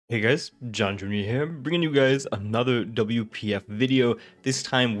Hey guys, John Jr. here, bringing you guys another WPF video, this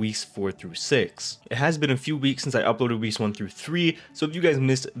time weeks 4 through 6. It has been a few weeks since I uploaded weeks 1 through 3, so if you guys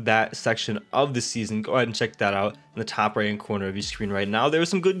missed that section of the season, go ahead and check that out in the top right hand corner of your screen right now. There were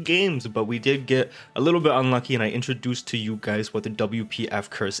some good games, but we did get a little bit unlucky, and I introduced to you guys what the WPF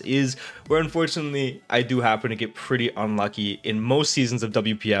curse is, where unfortunately I do happen to get pretty unlucky in most seasons of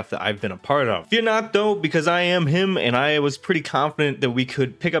WPF that I've been a part of. Fear not though, because I am him, and I was pretty confident that we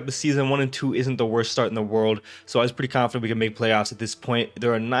could pick up the season. 1 and 2 isn't the worst start in the world, so I was pretty confident we could make playoffs at this point.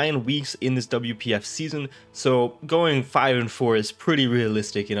 There are 9 weeks in this WPF season, so going 5 and 4 is pretty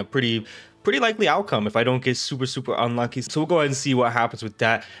realistic and a pretty likely outcome if I don't get super unlucky. So we'll go ahead and see what happens with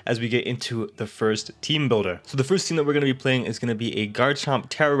that as we get into the first team builder. So the first team that we're going to be playing is going to be a Garchomp,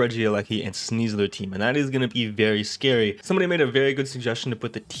 TERA URSHIFU, and Sneasler team, and that is going to be very scary. Somebody made a very good suggestion to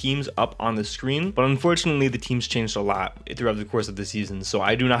put the teams up on the screen, but unfortunately the teams changed a lot throughout the course of the season, so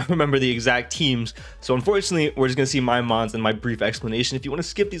I do not remember the exact teams. So unfortunately we're just going to see my mods and my brief explanation. If you want to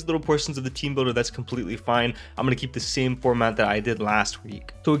skip these little portions of the team builder, that's completely fine. I'm going to keep the same format that I did last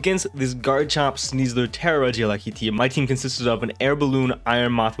week. So against this Garchomp, Sneasler, TERA URSHIFU team, my team consisted of an Air Balloon,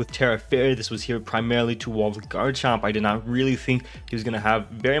 Iron Moth with Terra Fairy. This was here primarily to wall with Garchomp. I did not really think he was going to have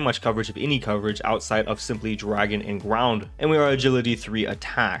very much coverage, if any coverage, outside of simply Dragon and Ground. And we are Agility 3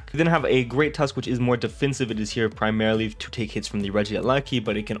 attack. We then have a Great Tusk, which is more defensive. It is here primarily to take hits from the URSHIFU,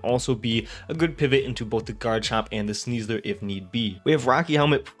 but it can also be a good pivot into both the Garchomp and the Sneasler if need be. We have Rocky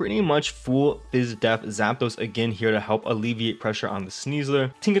Helmet, pretty much full Fizz Def. Zapdos again here to help alleviate pressure on the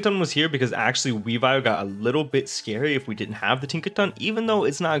Sneasler. Tinkaton was here because actually Weavile got a little bit scary if we didn't have the Tinkaton. Even though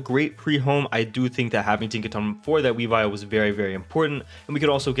it's not great pre-home, I do think that having Tinkaton for that Weavile was very important, and we could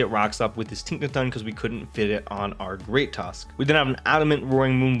also get rocks up with this Tinkaton because we couldn't fit it on our Great Tusk. We then have an Adamant,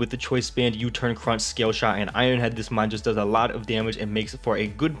 Roaring Moon with the Choice Band, U-Turn, Crunch, Scale Shot, and Iron Head. This mod just does a lot of damage and makes for a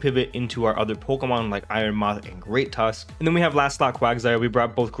good pivot into our other Pokemon like Iron Moth and Great Tusk. And then we have Last Slot Quagsire. We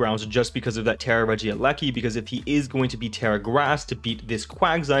brought both grounds just because of that TERA URSHIFU, because if he is going to be TERA Grass to beat this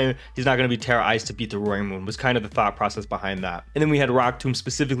Quagsire, he's not going to be TERA Ice to beat the Roaring Moon, was kind of the thought process behind that. And then we had Rock Tomb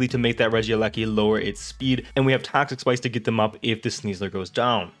specifically to make that URSHIFU lower its speed, and we have Toxic Spice to get them up if the Sneasler goes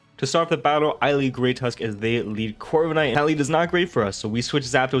down. To start the battle, I lead Great Tusk as they lead Corviknight, and that lead is not great for us, so we switch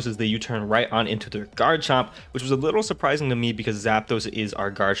Zapdos as they U-turn right on into their Garchomp, which was a little surprising to me because Zapdos is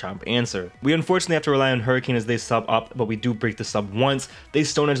our Garchomp answer. We unfortunately have to rely on Hurricane as they sub up, but we do break the sub once. They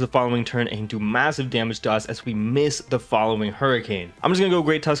Stone Edge the following turn and do massive damage to us as we miss the following Hurricane. I'm just going to go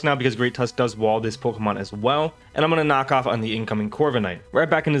Great Tusk now because Great Tusk does wall this Pokemon as well, and I'm going to knock off on the incoming Corviknight. Right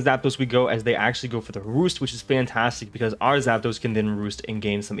back into Zapdos we go as they actually go for the Roost, which is fantastic because our Zapdos can then Roost and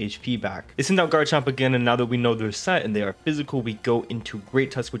gain some HP back. They send out Garchomp again, and now that we know they're set and they are physical, we go into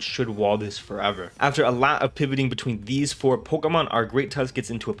Great Tusk, which should wall this forever. After a lot of pivoting between these 4 Pokemon, our Great Tusk gets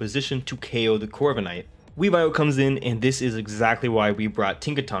into a position to KO the Corviknight. Weavile comes in, and this is exactly why we brought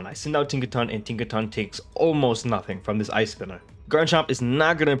Tinkaton. I send out Tinkaton, and Tinkaton takes almost nothing from this Ice Spinner. Garchomp is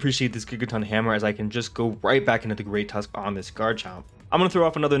not going to appreciate this Gigaton Hammer as I can just go right back into the Great Tusk on this Garchomp. I'm going to throw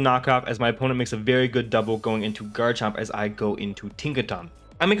off another knockoff as my opponent makes a very good double going into Garchomp as I go into Tinkaton.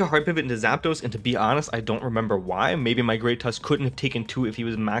 I make a hard pivot into Zapdos, and to be honest, I don't remember why. Maybe my Great Tusk couldn't have taken 2 if he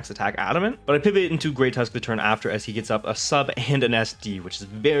was max attack adamant, but I pivot into Great Tusk the turn after as he gets up a sub and an SD, which is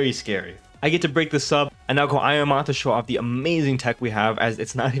very scary. I get to break the sub, and now go Iron Moth to show off the amazing tech we have, as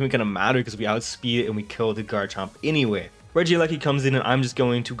it's not even going to matter because we outspeed it and we kill the Garchomp anyway. URSHIFU comes in, and I'm just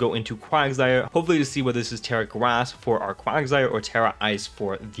going to go into Quagsire, hopefully to see whether this is TERA Grass for our Quagsire or TERA Ice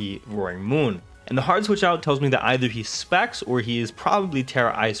for the Roaring Moon. And the hard switch out tells me that either he specs or he is probably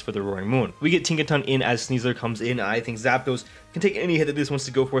TERA Ice for the Roaring Moon. We get Tinkaton in as Sneasler comes in, and I think Zapdos can take any hit that this wants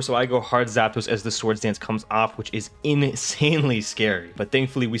to go for, so I go hard Zapdos as the Swords Dance comes off, which is insanely scary. But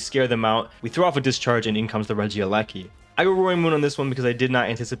thankfully we scare them out, we throw off a Discharge, and in comes the URSHIFU. I go Roaring Moon on this one because I did not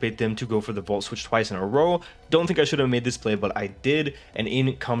anticipate them to go for the Volt Switch twice in a row. Don't think I should have made this play, but I did, and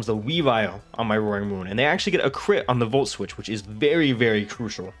in comes the Weavile on my Roaring Moon, and they actually get a crit on the Volt Switch, which is very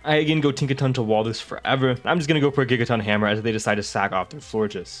crucial. I again go Tinkaton to wall this forever. I'm just going to go for a Gigaton Hammer as they decide to sack off their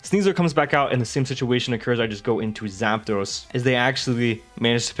Florges. Sneasler comes back out, and the same situation occurs. I just go into Zapdos as they actually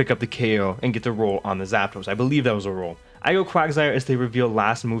manage to pick up the KO and get the roll on the Zapdos. I believe that was a roll. I go Quagsire as they reveal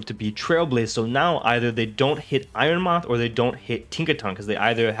last move to be Trailblaze, so now either they don't hit Iron Moth or they don't hit Tinkaton because they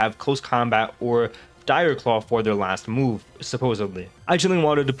either have close combat or Dire Claw for their last move, supposedly. I Chilling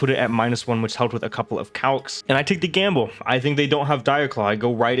Water to put it at -1, which helped with a couple of calcs, and I take the gamble. I think they don't have Dire Claw. I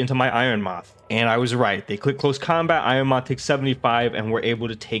go right into my Iron Moth. And I was right. They click close combat, Iron Moth takes 75, and we're able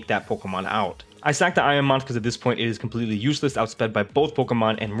to take that Pokemon out. I sacked the Iron Moth because at this point it is completely useless, outsped by both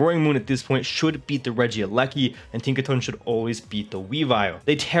Pokemon, and Roaring Moon at this point should beat the Regieleki, and Tinkaton should always beat the Weavile.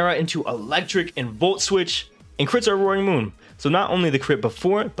 They Terra into Electric and Volt Switch, and crits our Roaring Moon. So not only the crit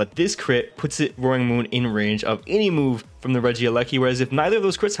before, but this crit puts it Roaring Moon in range of any move from the Regieleki, whereas if neither of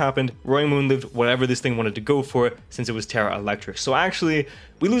those crits happened, Roaring Moon lived whatever this thing wanted to go for since it was Terra Electric. So actually,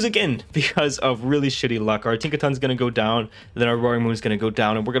 we lose again because of really shitty luck. Our Tinkaton's gonna go down, then our Roaring Moon's gonna go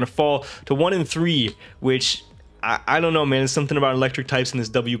down, and we're gonna fall to 1 and 3, which I don't know, man. There's something about electric types in this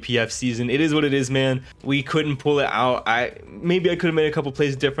WPF season. It is what it is, man. We couldn't pull it out. Maybe I could have made a couple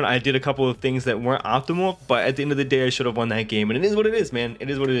plays different. I did a couple of things that weren't optimal, but at the end of the day, I should have won that game. And it is what it is, man. It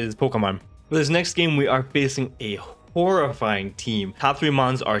is what it is, Pokemon. For this next game, we are facing a horrifying team. Top 3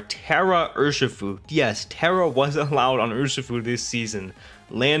 mons are TERA URSHIFU. Yes, Terra was allowed on Urshifu this season.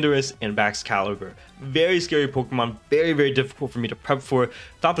 Landorus and Baxcalibur. Very scary Pokemon, very, very difficult for me to prep for.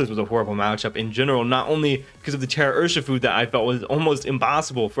 Thought this was a horrible matchup in general, not only because of the TERA URSHIFU that I felt was almost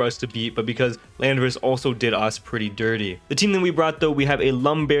impossible for us to beat, but because Landorus also did us pretty dirty. The team that we brought though, we have a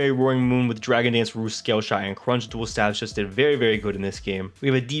Lumberry Roaring Moon with Dragon Dance, Roost, Scale Shot, and Crunch. Dual stabs just did very, very good in this game. We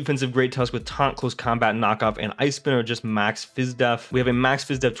have a defensive Great Tusk with Taunt, Close Combat, Knockoff, and Ice Spinner, just max Fizz Def. We have a max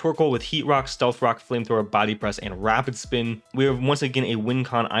Fizz Def Torkoal with Heat Rock, Stealth Rock, Flamethrower, Body Press, and Rapid Spin. We have once again a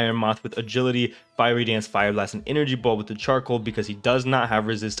Wincon Iron Moth with Agility, Fiery Dance, Fire Blast, and Energy Ball with the Charcoal because he does not have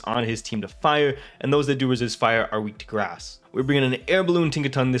resist on his team to fire, and those that do resist fire are weak to grass. We're bringing an Air Balloon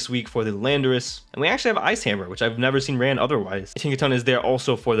Tinkaton this week for the Landorus, and we actually have Ice Hammer, which I've never seen ran otherwise. Tinkaton is there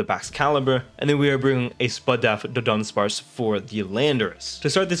also for the Baxcalibur, and then we are bringing a Spuddef Dudunsparce for the Landorus. To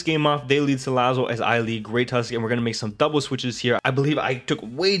start this game off, they lead Salazzle as I lead Great Tusk, and we're going to make some double switches here. I believe I took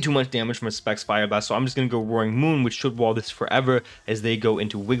way too much damage from a Specs Fire Blast, so I'm just going to go Roaring Moon, which should wall this forever as they go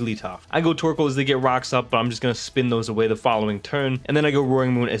into Wigglytuff. I go Torkoal as they get rocks up, but I'm just going to spin those away the following turn, and then I go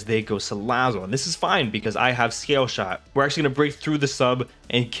Roaring Moon as they go Salazzle, and this is fine because I have Scale Shot. We're actually going to break through the sub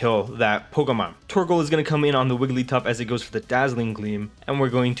and kill that Pokemon. Torkoal is going to come in on the Wigglytuff as it goes for the Dazzling Gleam, and we're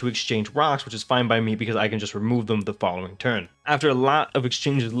going to exchange rocks, which is fine by me because I can just remove them the following turn. After a lot of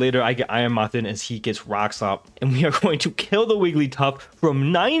exchanges later, I get Iron Moth in as he gets rocks up, and we are going to kill the Wigglytuff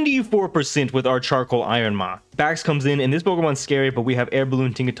from 94% with our Charcoal Iron Moth. Bax comes in, and this Pokemon's scary, but we have Air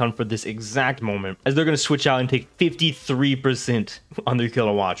Balloon Tinkaton for this exact moment, as they're going to switch out and take 53% on their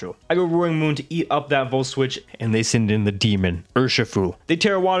Kilowattrel. I go Roaring Moon to eat up that Volt Switch, and they send in the Demon, Urshifu. They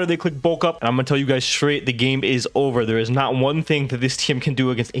Terra Water, they click Bulk Up, and I'm going to tell you guys straight, the game is over. There is not one thing that this team can do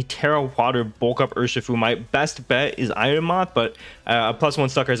against a Terra Water Bulk Up Urshifu. My best bet is Iron Moth, but a +1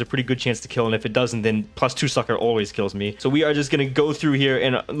 sucker has a pretty good chance to kill, and if it doesn't, then +2 sucker always kills me. So we are just going to go through here,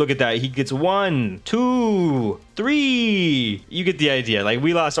 and look at that. He gets 1, 2, 3. You get the idea. Like,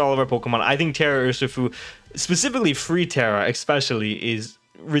 we lost all of our Pokemon. I think Terra Urshifu, specifically Free Terra especially, is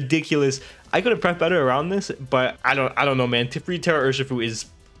ridiculous. I could have prepped better around this, but I don't know, man. Free Terra Urshifu is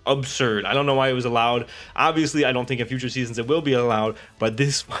absurd. I don't know why it was allowed. Obviously, I don't think in future seasons it will be allowed, but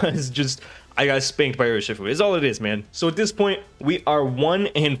this was just, I got spanked by Urshifu. It's all it is, man. So at this point, we are 1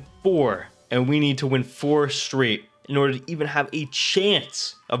 and 4, and we need to win 4 straight in order to even have a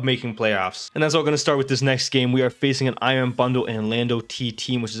chance of making playoffs. And that's all going to start with this next game. We are facing an Iron Bundle and Lando T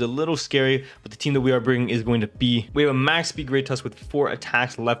team, which is a little scary, but the team that we are bringing is going to be, we have a max speed Great Tusk with 4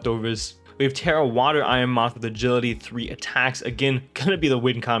 attacks leftovers. We have Terra Water Iron Moth with Agility, 3 attacks. Again, gonna be the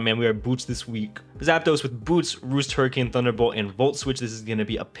Wincon, man. We are Boots this week. Zapdos with Boots, Roost, Hurricane, Thunderbolt, and Volt Switch. This is gonna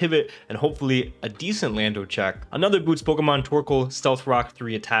be a pivot and hopefully a decent Lando check. Another Boots Pokemon, Torkoal, Stealth Rock,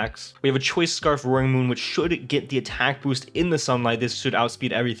 3 attacks. We have a Choice Scarf Roaring Moon, which should get the attack boost in the sunlight. This should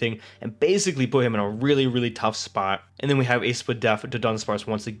outspeed everything and basically put him in a really, really tough spot. And then we have a Spuddef to Dunsparce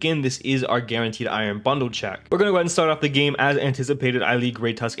once again. This is our guaranteed Iron Bundle check. We're gonna go ahead and start off the game as anticipated. I lead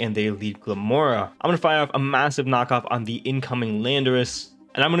Great Tusk and they lead Glamora. I'm gonna fire off a massive knockoff on the incoming Landorus.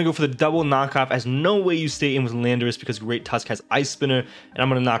 And I'm going to go for the double knockoff, as no way you stay in with Landorus because Great Tusk has Ice Spinner, and I'm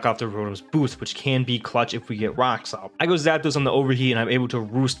going to knock off the Rotom's Boost, which can be clutch if we get rocks up. I go Zapdos on the Overheat, and I'm able to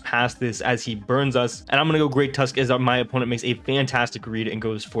Roost past this as he burns us, and I'm going to go Great Tusk as my opponent makes a fantastic read and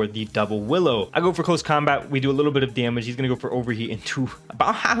goes for the double Willow. I go for Close Combat, we do a little bit of damage, he's going to go for Overheat into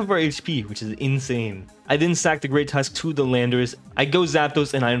about half of our HP, which is insane. I then sack the Great Tusk to the Landorus. I go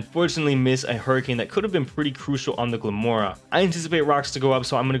Zapdos, and I unfortunately miss a Hurricane that could have been pretty crucial on the Glamora. I anticipate rocks to go up,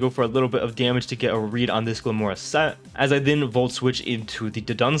 so I'm going to go for a little bit of damage to get a read on this Glamora set, as I then Volt Switch into the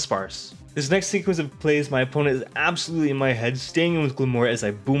Dunsparce. This next sequence of plays, my opponent is absolutely in my head, staying in with Glamour as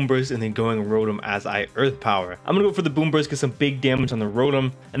I Boom Burst and then going Rotom as I Earth Power. I'm gonna go for the Boom Burst, get some big damage on the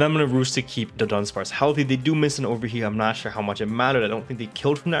Rotom, and I'm gonna Roost to keep the Dunsparce healthy. They do miss an Overheat. I'm not sure how much it mattered. I don't think they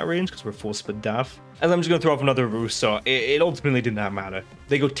killed from that range because we're full Spadaf. As I'm just gonna throw off another Roost, so it ultimately did not matter.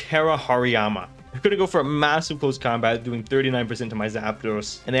 They go TERA Hariyama. I'm gonna go for a massive close combat, doing 39% to my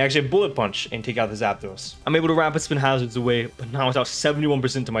Zapdos, and they actually Bullet Punch and take out the Zapdos. I'm able to Rapid Spin Hazards away, but now it's out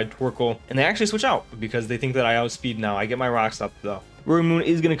 71% to my Torkoal, and they actually switch out because they think that I outspeed now. I get my Rocks up though. Rotom Moon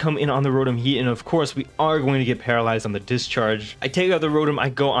is going to come in on the Rotom Heat, and of course we are going to get paralyzed on the Discharge. I take out the Rotom, I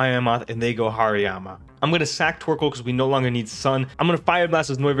go Iomoth, and they go Hariyama. I'm going to sack Torkoal because we no longer need Sun. I'm going to Fire Blast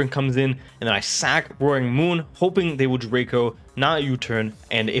as Noivern comes in, and then I sack Roaring Moon, hoping they will Draco, not U-turn,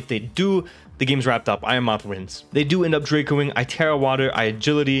 and if they do, the game's wrapped up. Iomoth wins. They do end up Dracoing, I Terra Water, I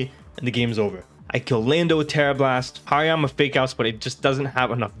Agility, and the game's over. I kill Lando with Terra Blast. Hariyama fake outs, but it just doesn't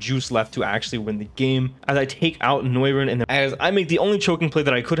have enough juice left to actually win the game. As I take out Noivern, and as I make the only choking play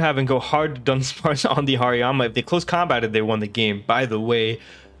that I could have and go hard Dunsparce on the Hariyama. If they close combated, they won the game, by the way.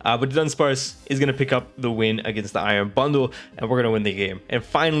 But Dunsparce is going to pick up the win against the Iron Bundle, and we're going to win the game. And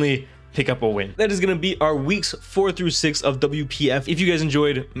finally, pick up a win. That is going to be our weeks 4 through 6 of WPF. If you guys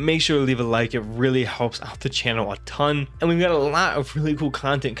enjoyed, make sure to leave a like. It really helps out the channel a ton. And we've got a lot of really cool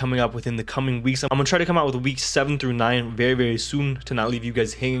content coming up within the coming weeks. I'm going to try to come out with weeks 7 through 9 very, very soon to not leave you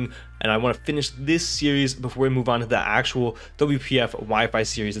guys hanging. And I want to finish this series before we move on to the actual WPF Wi-Fi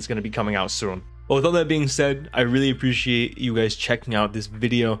series that's going to be coming out soon. Well, with all that being said, I really appreciate you guys checking out this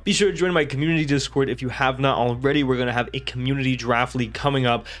video. Be sure to join my community Discord if you have not already. We're going to have a community draft league coming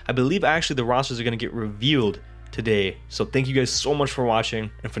up. I believe actually the rosters are going to get revealed today. So thank you guys so much for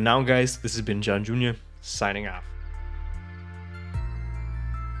watching. And for now, guys, this has been John Jr. signing off.